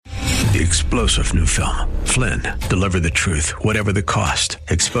The explosive new film, Flynn, deliver the truth, whatever the cost,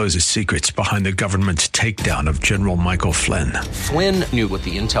 exposes secrets behind the government's takedown of General Michael Flynn. Flynn knew what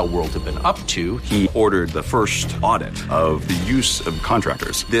the intel world had been up to. He ordered the first audit of the use of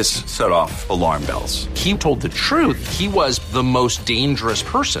contractors. This set off alarm bells. He told the truth. He was the most dangerous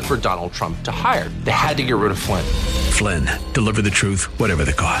person for Donald Trump to hire. They had to get rid of Flynn. Flynn, deliver the truth, whatever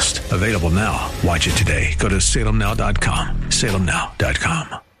the cost. Available now. Watch it today. Go to salemnow.com.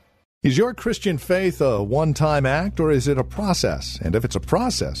 salemnow.com. Is your Christian faith a one-time act, or is it a process? And if it's a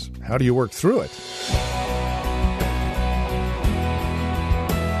process, how do you work through it?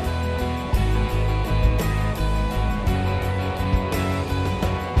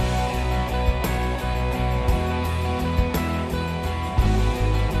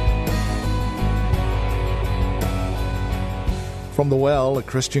 From The Well, a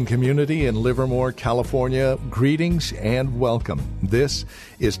Christian community in Livermore, California, greetings and welcome. This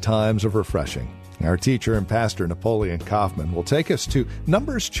is Times of Refreshing. Our teacher and pastor, Napoleon Kaufman, will take us to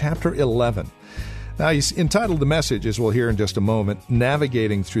Numbers chapter 11. Now, he's entitled the message, as we'll hear in just a moment,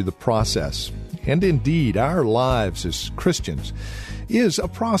 Navigating Through the Process. And indeed, our lives as Christians is a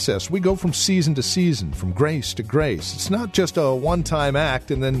process. We go from season to season, from grace to grace. It's not just a one-time act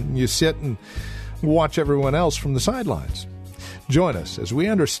and then you sit and watch everyone else from the sidelines. Join us as we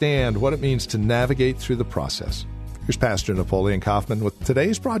understand what it means to navigate through the process. Here's Pastor Napoleon Kaufman with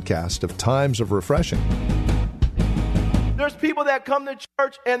today's broadcast of Times of Refreshing. There's people that come to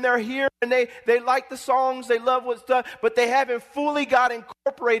church and they're here and they like the songs, they love what's done, but they haven't fully got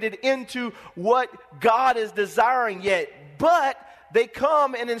incorporated into what God is desiring yet. But they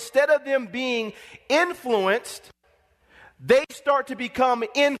come and instead of them being influenced, they start to become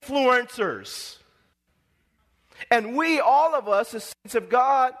influencers. And we, all of us, as saints of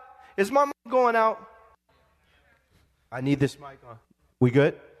God, is my mic going out? I need this mic on. We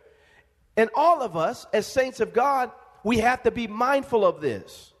good? And all of us, as saints of God, we have to be mindful of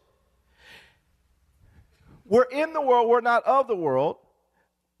this. We're in the world, we're not of the world.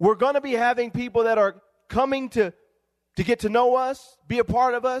 We're going to be having people that are coming to get to know us, be a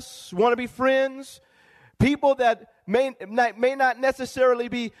part of us, want to be friends. People that may not necessarily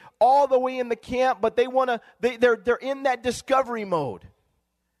be all the way in the camp, but they're in that discovery mode.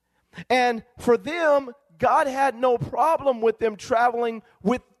 And for them, God had no problem with them traveling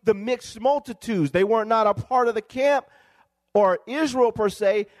with the mixed multitudes. They were not a part of the camp or Israel per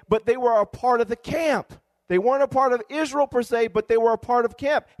se, but they were a part of the camp. They weren't a part of Israel per se, but they were a part of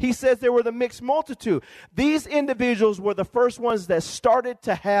camp. He says they were the mixed multitude. These individuals were the first ones that started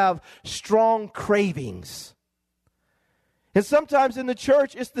to have strong cravings. And sometimes in the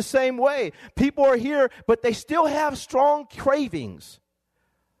church, it's the same way. People are here, but they still have strong cravings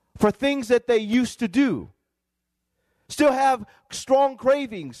for things that they used to do. Still have strong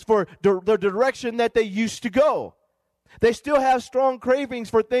cravings for the direction that they used to go. They still have strong cravings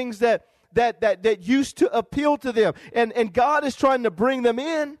for things that used to appeal to them. And God is trying to bring them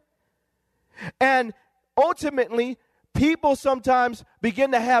in. And ultimately, people sometimes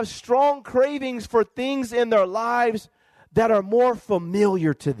begin to have strong cravings for things in their lives that are more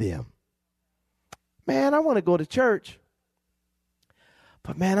familiar to them. Man, I want to go to church.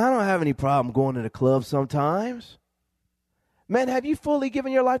 But man, I don't have any problem going to the club sometimes. Man, have you fully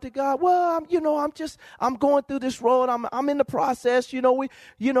given your life to God? Well, I'm going through this road. I'm in the process.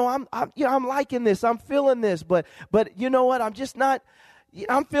 I'm liking this. I'm feeling this. But you know what? I'm just not.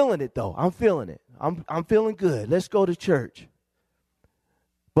 I'm feeling it though. I'm feeling it. I'm feeling good. Let's go to church.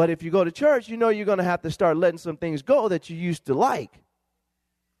 But if you go to church, you're going to have to start letting some things go that you used to like.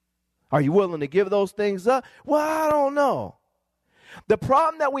 Are you willing to give those things up? Well, I don't know. The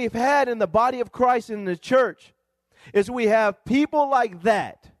problem that we've had in the body of Christ in the church is we have people like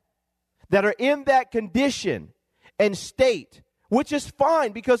that are in that condition and state, which is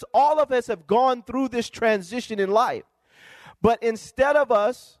fine because all of us have gone through this transition in life. But instead of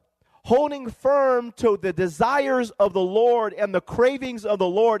us holding firm to the desires of the Lord and the cravings of the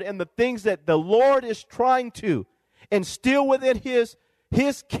Lord and the things that the Lord is trying to instill within his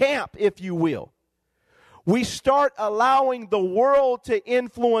camp, if you will, we start allowing the world to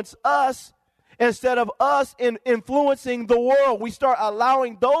influence us instead of us influencing the world. We start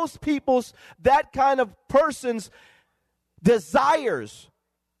allowing those people's, that kind of person's desires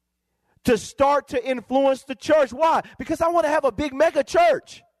to start to influence the church. Why? Because I want to have a big mega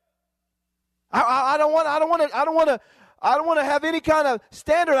church. I don't want to have any kind of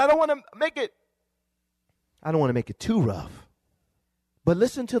standard. I don't want to make it too rough. But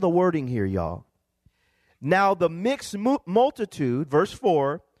listen to the wording here, y'all. Now the mixed multitude, verse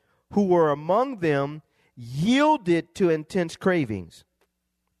 4, who were among them, yielded to intense cravings.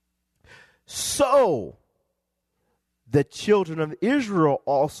 So the children of Israel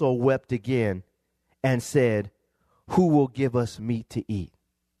also wept again and said, who will give us meat to eat?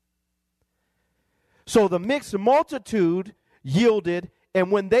 So the mixed multitude yielded, and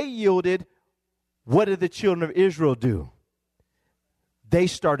when they yielded, what did the children of Israel do? They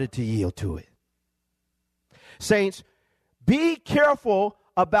started to yield to it. Saints, be careful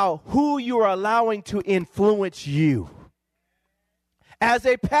about who you are allowing to influence you. As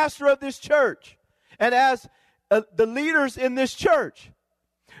a pastor of this church and as the leaders in this church,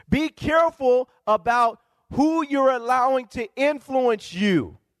 be careful about who you're allowing to influence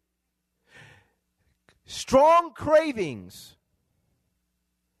you. Strong cravings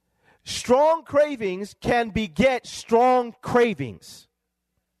can beget strong cravings.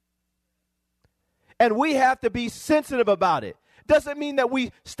 And we have to be sensitive about it. Doesn't mean that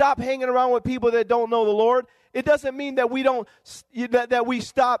we stop hanging around with people that don't know the Lord. It doesn't mean that we don't that we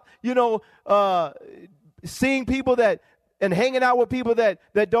stop, seeing people and hanging out with people that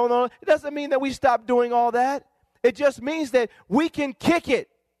don't know. It doesn't mean that we stop doing all that. It just means that we can kick it.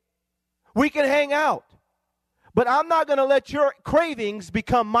 We can hang out. But I'm not going to let your cravings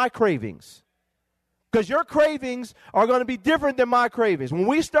become my cravings. Because your cravings are going to be different than my cravings. When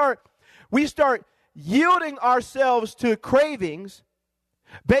we start yielding ourselves to cravings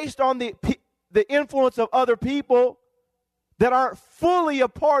based on the influence of other people that aren't fully a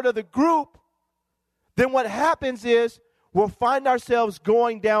part of the group, then what happens is we'll find ourselves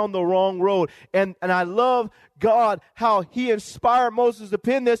going down the wrong road. And I love God, how he inspired Moses to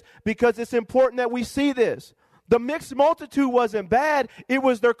pen this, because it's important that we see this. The mixed multitude wasn't bad. It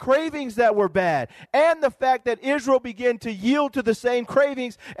was their cravings that were bad. And the fact that Israel began to yield to the same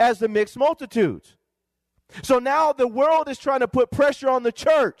cravings as the mixed multitudes. So now the world is trying to put pressure on the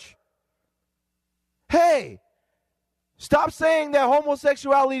church. Hey, stop saying that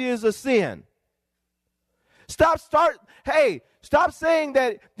homosexuality is a sin. Stop saying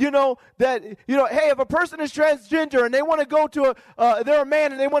that, hey, if a person is transgender and they want to go to they're a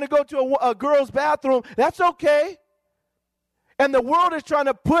man and they want to go to a girl's bathroom, that's okay. And the world is trying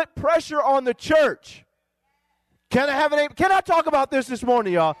to put pressure on the church. Can I talk about this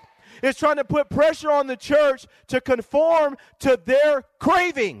morning, y'all? It's trying to put pressure on the church to conform to their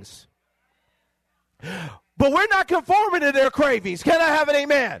cravings. But we're not conforming to their cravings. Can I have an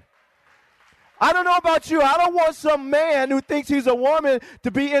amen? I don't know about you. I don't want some man who thinks he's a woman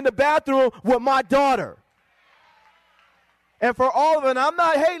to be in the bathroom with my daughter. And for all of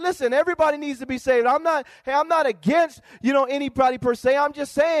it, listen, everybody needs to be saved. I'm not against, anybody per se. I'm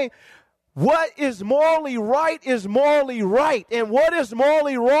just saying what is morally right is morally right. And what is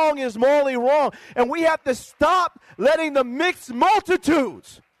morally wrong is morally wrong. And we have to stop letting the mixed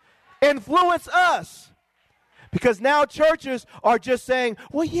multitudes influence us. Because now churches are just saying,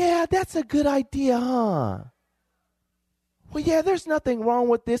 well, yeah, that's a good idea, huh? Well, yeah, there's nothing wrong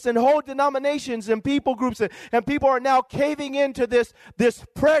with this. And whole denominations and people groups and people are now caving into this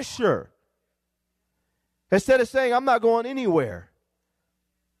pressure. Instead of saying, I'm not going anywhere.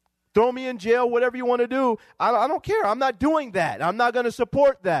 Throw me in jail, whatever you want to do. I don't care. I'm not doing that. I'm not going to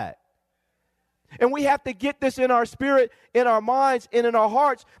support that. And we have to get this in our spirit, in our minds, and in our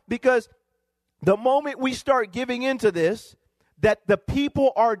hearts, because the moment we start giving into this, that the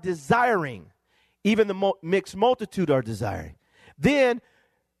people are desiring, even the mixed multitude are desiring, then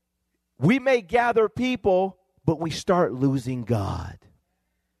we may gather people, but we start losing God.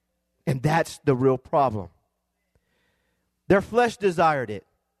 And that's the real problem. Their flesh desired it.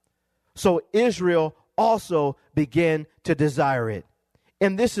 So Israel also began to desire it.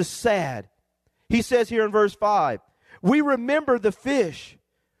 And this is sad. He says here in verse 5, we remember the fish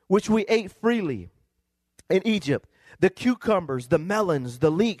which we ate freely in Egypt, the cucumbers, the melons, the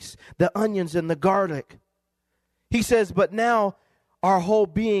leeks, the onions, and the garlic. He says, but now our whole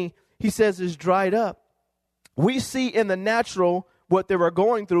being, he says, is dried up. We see in the natural what they were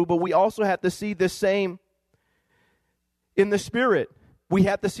going through, but we also have to see the same in the spirit. We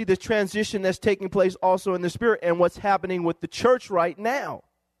have to see the transition that's taking place also in the spirit and what's happening with the church right now.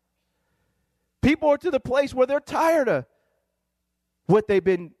 People are to the place where they're tired of what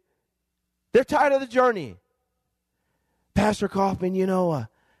they're tired of the journey. Pastor Kaufman, I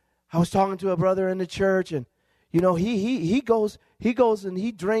was talking to a brother in the church, and he goes and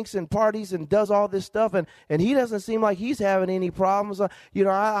he drinks and parties and does all this stuff, and he doesn't seem like he's having any problems.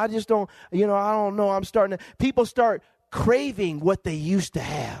 I just don't, I don't know. People start craving what they used to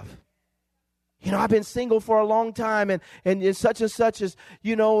have. I've been single for a long time, and such and such is,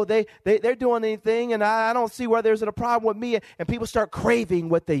 they're doing anything, and I don't see where there's a problem with me. And people start craving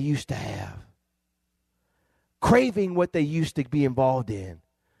what they used to have. Craving what they used to be involved in.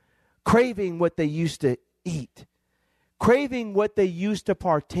 craving what they used to eat, craving what they used to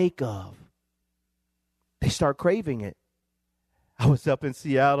partake of. They start craving it. I was up in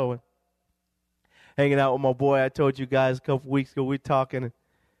Seattle and hanging out with my boy. I told you guys a couple weeks ago, we talking. And,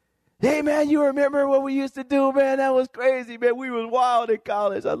 hey, man, you remember what we used to do, man? That was crazy, man. We was wild in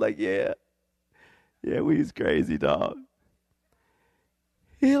college. I was like, yeah. Yeah, we was crazy, dog.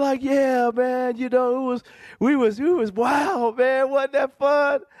 He's like, yeah, man, you know, we was wild, man. Wasn't that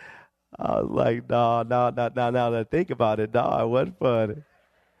fun? I was like, no, now that I think about it, no, it wasn't fun.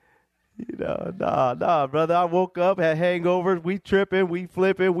 You know, nah, brother. I woke up, had hangovers, we tripping, we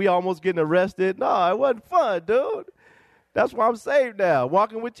flipping, we almost getting arrested. No, it wasn't fun, dude. That's why I'm saved now,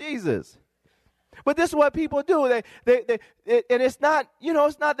 walking with Jesus. But this is what people do. And it's not, you know,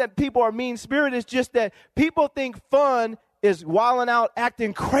 it's not that people are mean-spirited. It's just that people think fun is wilding out,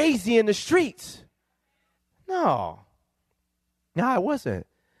 acting crazy in the streets. No, it wasn't.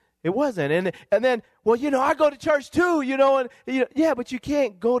 It wasn't. And then, well, you know, I go to church too, you know, and yeah, but you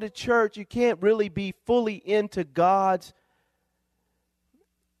can't go to church. You can't really be fully into God's.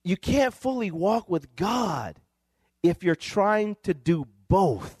 You can't fully walk with God if you're trying to do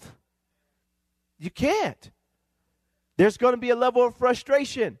both. You can't. There's going to be a level of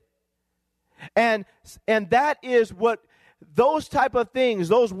frustration. And that is what those type of things,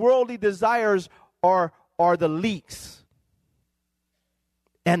 those worldly desires are the leeks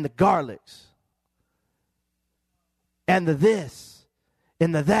and the garlics and the this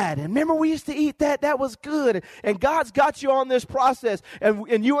and the that. And remember, we used to eat that. That was good. And God's got you on this process.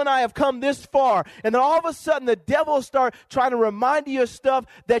 And you and I have come this far. And then all of a sudden, the devil start trying to remind you of stuff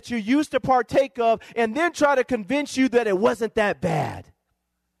that you used to partake of and then try to convince you that it wasn't that bad.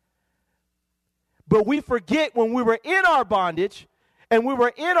 But we forget when we were in our bondage and we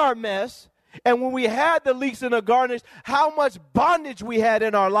were in our mess and when we had the leeks and the garnish, how much bondage we had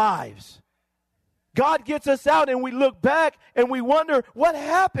in our lives. God gets us out and we look back and we wonder, what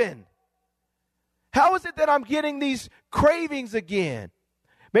happened? How is it that I'm getting these cravings again?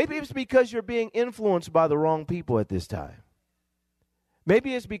 Maybe it's because you're being influenced by the wrong people at this time.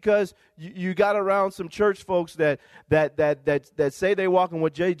 Maybe it's because you got around some church folks that say they're walking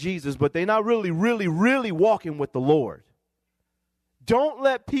with Jesus, but they're not really walking with the Lord. Don't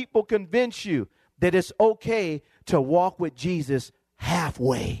let people convince you that it's okay to walk with Jesus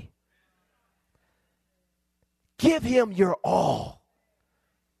halfway. Give him your all.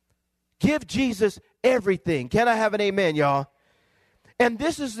 Give Jesus everything. Can I have an amen, y'all? And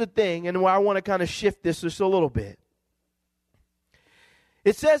this is the thing, and where I want to kind of shift this just a little bit.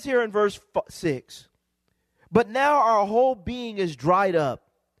 It says here in verse 6, but now our whole being is dried up.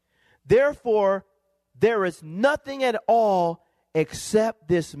 Therefore, there is nothing at all except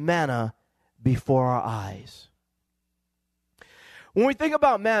this manna before our eyes. When we think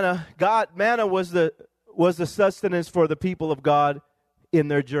about manna, manna was the sustenance for the people of God in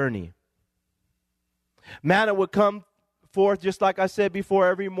their journey. Manna would come forth, just like I said before,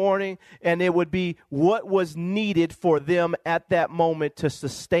 every morning, and it would be what was needed for them at that moment to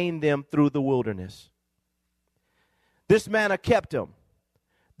sustain them through the wilderness. This manna kept them.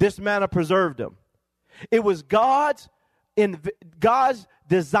 This manna preserved them. It was God's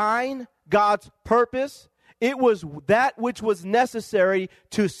design, God's purpose. It was that which was necessary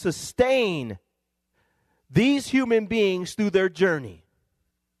to sustain these human beings through their journey.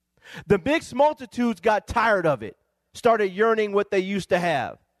 The mixed multitudes got tired of it, started yearning what they used to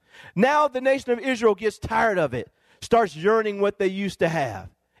have. Now the nation of Israel gets tired of it, starts yearning what they used to have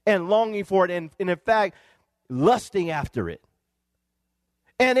and longing for it, and in fact, lusting after it.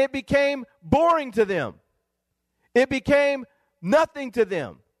 And it became boring to them. It became nothing to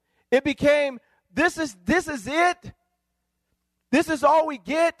them. It became, this is it. This is all we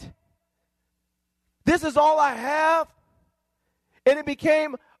get. This is all I have. And it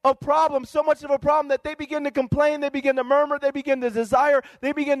became a problem, so much of a problem that they begin to complain, they begin to murmur, they begin to desire,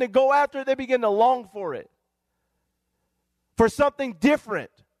 they begin to go after it, they begin to long for it. For something different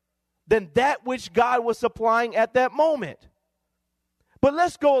than that which God was supplying at that moment. But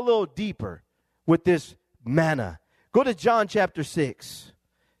let's go a little deeper with this manna. Go to John chapter 6.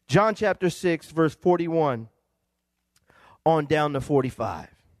 John chapter 6, verse 41 on down to 45.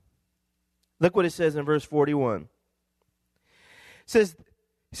 Look what it says in verse 41. It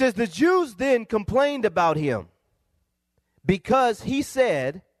says, the Jews then complained about him because he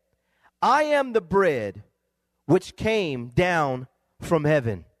said, I am the bread which came down from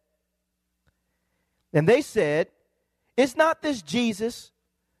heaven. And they said, is not this Jesus,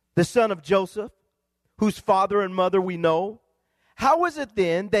 the son of Joseph, whose father and mother we know? How is it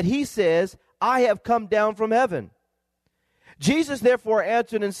then that he says, I have come down from heaven? Jesus therefore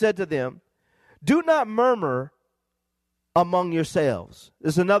answered and said to them, do not murmur among yourselves.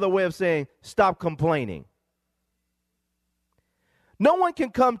 This is another way of saying, stop complaining. No one can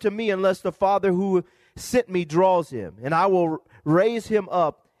come to me unless the Father who sent me draws him, and I will raise him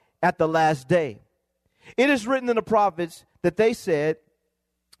up at the last day. It is written in the prophets that they said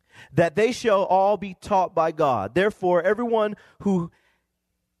that they shall all be taught by God. Therefore, everyone who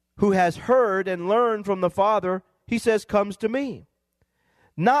has heard and learned from the Father, he says, comes to me.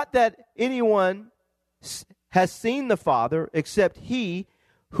 Not that anyone has seen the Father except he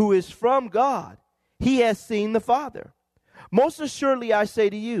who is from God. He has seen the Father. Most assuredly I say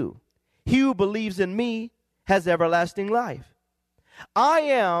to you, he who believes in me has everlasting life. I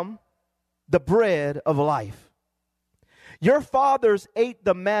am the bread of life. Your fathers ate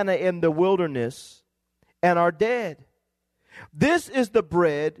the manna in the wilderness and are dead. This is the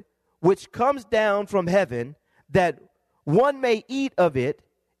bread which comes down from heaven, that one may eat of it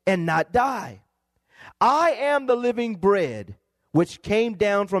and not die. I am the living bread which came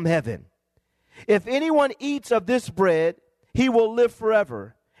down from heaven. If anyone eats of this bread, he will live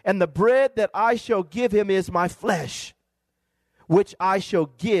forever. And the bread that I shall give him is my flesh, which I shall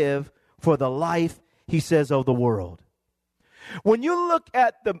give for the life, he says, of the world. When you look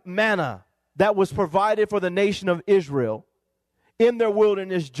at the manna that was provided for the nation of Israel in their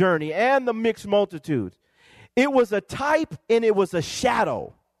wilderness journey and the mixed multitudes, it was a type and it was a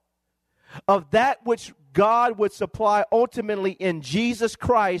shadow of that which God would supply ultimately in Jesus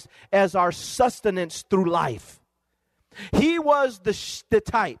Christ as our sustenance through life. He was the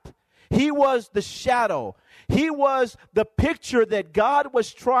type. He was the shadow. He was the picture that God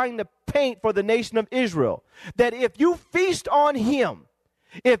was trying to paint for the nation of Israel. That if you feast on him,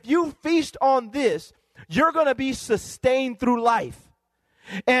 if you feast on this, you're going to be sustained through life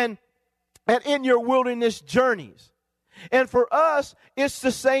and in your wilderness journeys. And for us, it's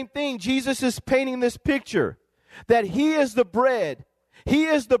the same thing. Jesus is painting this picture that he is the bread. He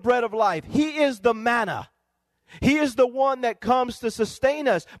is the bread of life. He is the manna. He is the one that comes to sustain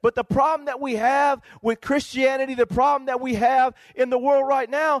us. But the problem that we have with Christianity, the problem that we have in the world right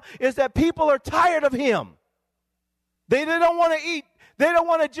now is that people are tired of him. They don't want to eat. They don't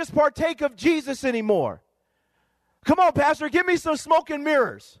want to just partake of Jesus anymore. Come on, Pastor, give me some smoke and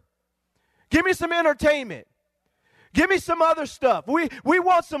mirrors. Give me some entertainment. Give me some other stuff. We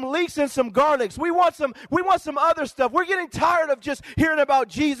want some leeks and some garlics. We want some other stuff. We're getting tired of just hearing about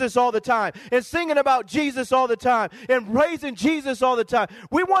Jesus all the time and singing about Jesus all the time and praising Jesus all the time.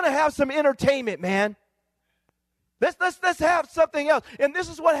 We want to have some entertainment, man. Let's have something else. And this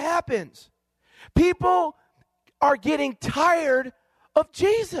is what happens. People are getting tired of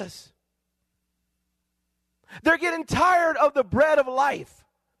Jesus. They're getting tired of the bread of life.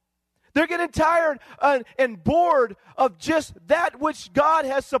 They're getting tired and bored of just that which God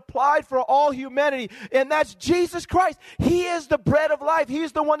has supplied for all humanity, and that's Jesus Christ. He is the bread of life.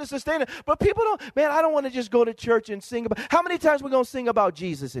 He's the one to sustain it. But people don't, man, I don't want to just go to church and sing about, how many times are we going to sing about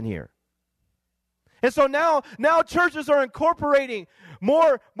Jesus in here? And so now churches are incorporating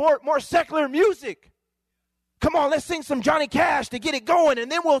more secular music. Come on, let's sing some Johnny Cash to get it going, and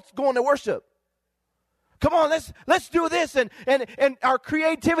then we'll go into worship. Come on, let's do this and our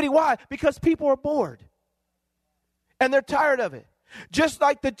creativity. Why? Because people are bored. And they're tired of it. Just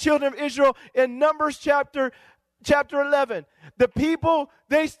like the children of Israel in Numbers chapter 11. The people,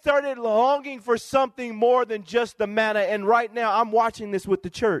 they started longing for something more than just the manna. And right now, I'm watching this with the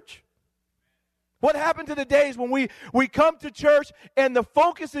church. What happened to the days when we come to church and the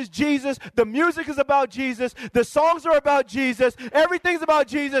focus is Jesus, the music is about Jesus, the songs are about Jesus, everything's about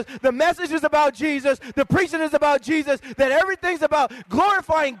Jesus, the message is about Jesus, the preaching is about Jesus, that everything's about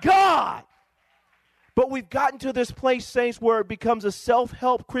glorifying God. But we've gotten to this place, saints, where it becomes a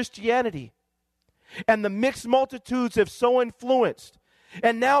self-help Christianity. And the mixed multitudes have so influenced.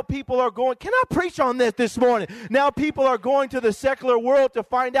 And now people are going, can I preach on this morning? Now people are going to the secular world to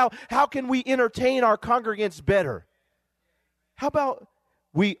find out how can we entertain our congregants better. How about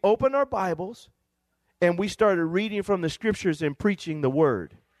we open our Bibles and we started reading from the scriptures and preaching the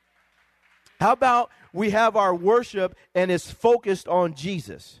word? How about we have our worship and it's focused on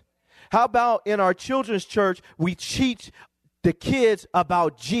Jesus? How about in our children's church we teach the kids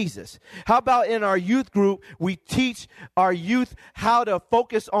about Jesus? How about in our youth group, we teach our youth how to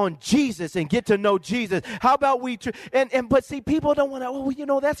focus on Jesus and get to know Jesus? How about but see, people don't want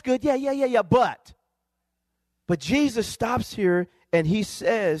to, that's good. Yeah. But Jesus stops here and he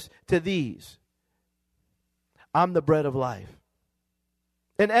says to these, I'm the bread of life.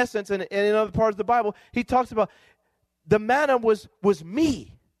 In essence, and in other parts of the Bible, he talks about the manna was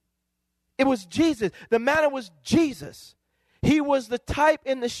me. It was Jesus. The manna was Jesus. He was the type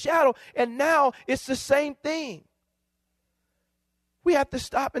in the shadow, and now it's the same thing. We have to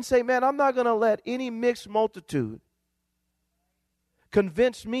stop and say, man, I'm not going to let any mixed multitude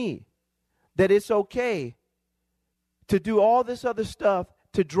convince me that it's okay to do all this other stuff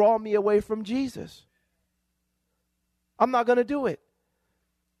to draw me away from Jesus. I'm not going to do it.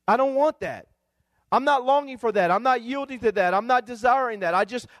 I don't want that. I'm not longing for that. I'm not yielding to that. I'm not desiring that.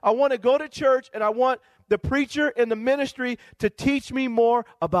 I want to go to church, and I want the preacher and the ministry to teach me more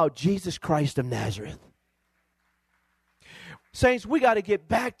about Jesus Christ of Nazareth. Saints, we got to get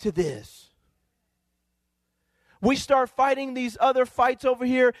back to this. We start fighting these other fights over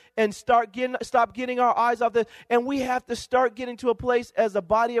here and stop getting our eyes off this. And we have to start getting to a place as a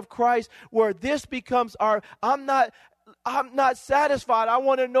body of Christ where this becomes our, I'm not satisfied. I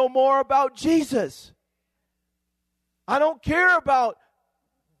want to know more about Jesus. I don't care about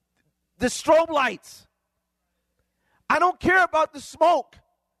the strobe lights. I don't care about the smoke.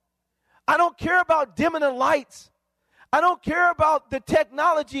 I don't care about dimming the lights. I don't care about the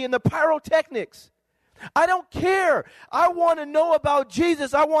technology and the pyrotechnics. I don't care. I want to know about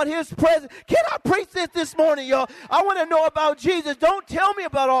Jesus. I want his presence. Can I preach this morning, y'all? I want to know about Jesus. Don't tell me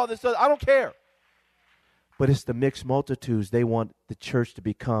about all this stuff. I don't care. But it's the mixed multitudes. They want the church to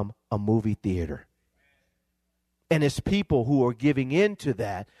become a movie theater. And it's people who are giving in to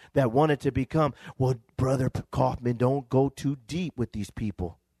that want it to become, well, Brother Kaufman, don't go too deep with these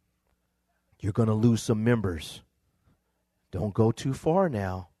people. You're going to lose some members. Don't go too far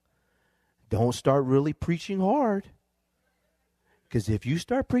now. Don't start really preaching hard. Because if you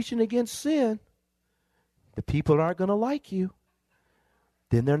start preaching against sin, the people aren't going to like you.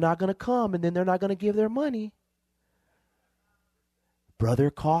 Then they're not going to come, and then they're not going to give their money. Brother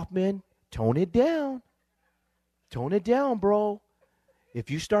Kaufman, tone it down. Tone it down, bro.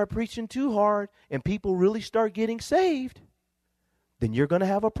 If you start preaching too hard and people really start getting saved, then you're going to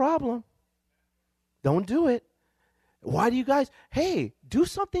have a problem. Don't do it. Why do you guys, hey, do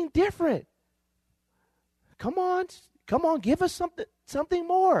something different. Come on, give us something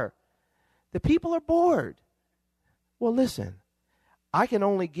more. The people are bored. Well, listen, I can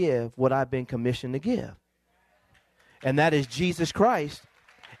only give what I've been commissioned to give. And that is Jesus Christ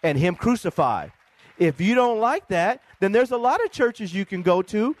and him crucified. If you don't like that, then there's a lot of churches you can go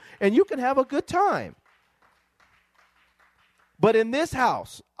to and you can have a good time. But in this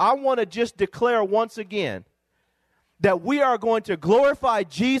house, I want to just declare once again that we are going to glorify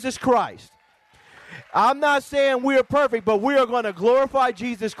Jesus Christ. I'm not saying we're perfect, but we are going to glorify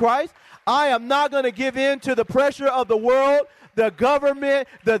Jesus Christ. I am not going to give in to the pressure of the world, the government,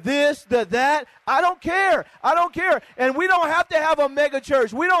 the this, the that. I don't care. And we don't have to have a mega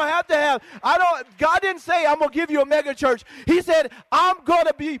church. We don't have to have, God didn't say, I'm going to give you a mega church. He said, I'm going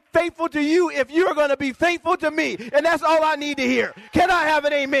to be faithful to you if you're going to be faithful to me. And that's all I need to hear. Can I have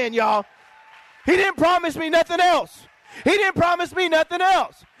an amen, y'all? He didn't promise me nothing else. He didn't promise me nothing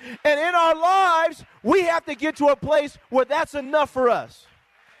else. And in our lives, we have to get to a place where that's enough for us.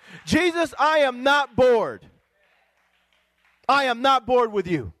 Jesus, I am not bored. I am not bored with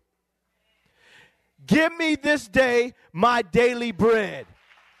you. Give me this day my daily bread.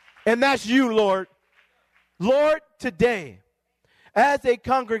 And that's you, Lord. Lord, today, as a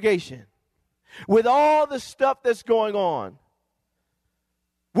congregation, with all the stuff that's going on,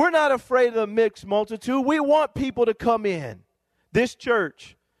 we're not afraid of the mixed multitude. We want people to come in this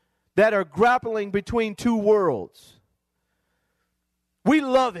church that are grappling between two worlds. We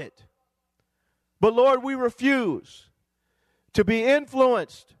love it. But Lord, we refuse to be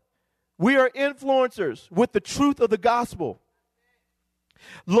influenced. We are influencers with the truth of the gospel.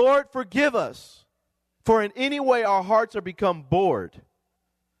 Lord, forgive us for in any way our hearts are become bored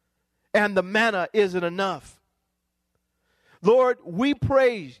and the manna isn't enough. Lord, we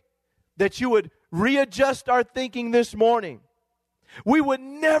pray that you would readjust our thinking this morning. We would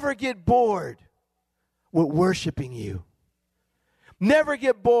never get bored with worshiping you. Never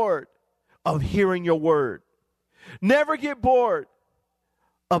get bored of hearing your word. Never get bored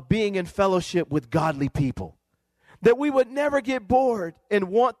of being in fellowship with godly people. That we would never get bored and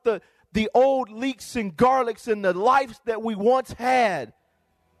want the old leeks and garlics and the lives that we once had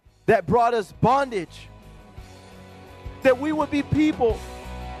that brought us bondage. That we would be people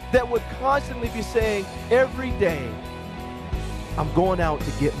that would constantly be saying every day, I'm going out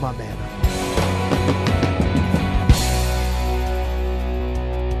to get my manna.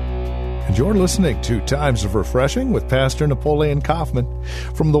 And you're listening to Times of Refreshing with Pastor Napoleon Kaufman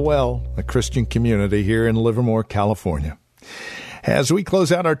from The Well, a Christian community here in Livermore, California. As we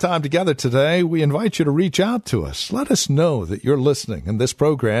close out our time together today, we invite you to reach out to us. Let us know that you're listening and this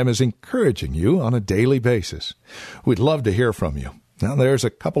program is encouraging you on a daily basis. We'd love to hear from you. Now, there's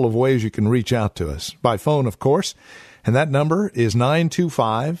a couple of ways you can reach out to us. By phone, of course, and that number is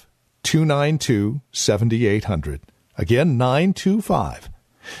 925-292-7800. Again,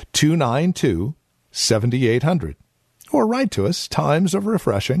 925-292-7800. Or write to us, Times of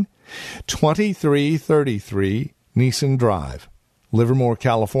Refreshing, 2333 Neeson Drive, Livermore,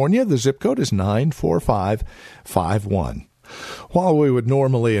 California. The zip code is 94551. While we would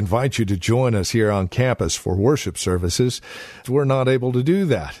normally invite you to join us here on campus for worship services, we're not able to do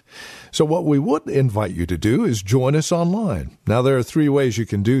that. So what we would invite you to do is join us online. Now, there are 3 ways you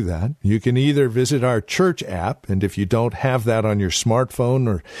can do that. You can either visit our church app, and if you don't have that on your smartphone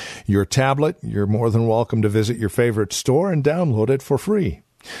or your tablet, you're more than welcome to visit your favorite store and download it for free.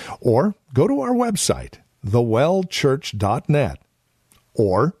 Or go to our website, thewellchurch.net,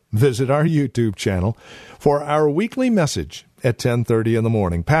 or visit our YouTube channel for our weekly message at 10:30 in the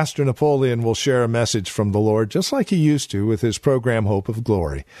morning. Pastor Napoleon will share a message from the Lord just like he used to with his program Hope of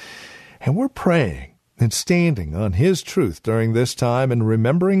Glory. And we're praying and standing on his truth during this time and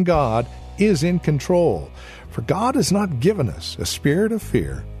remembering God is in control. For God has not given us a spirit of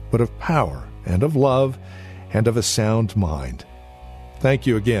fear, but of power and of love and of a sound mind. Thank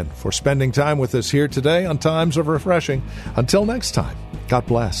you again for spending time with us here today on Times of Refreshing. Until next time, God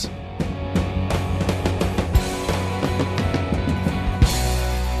bless.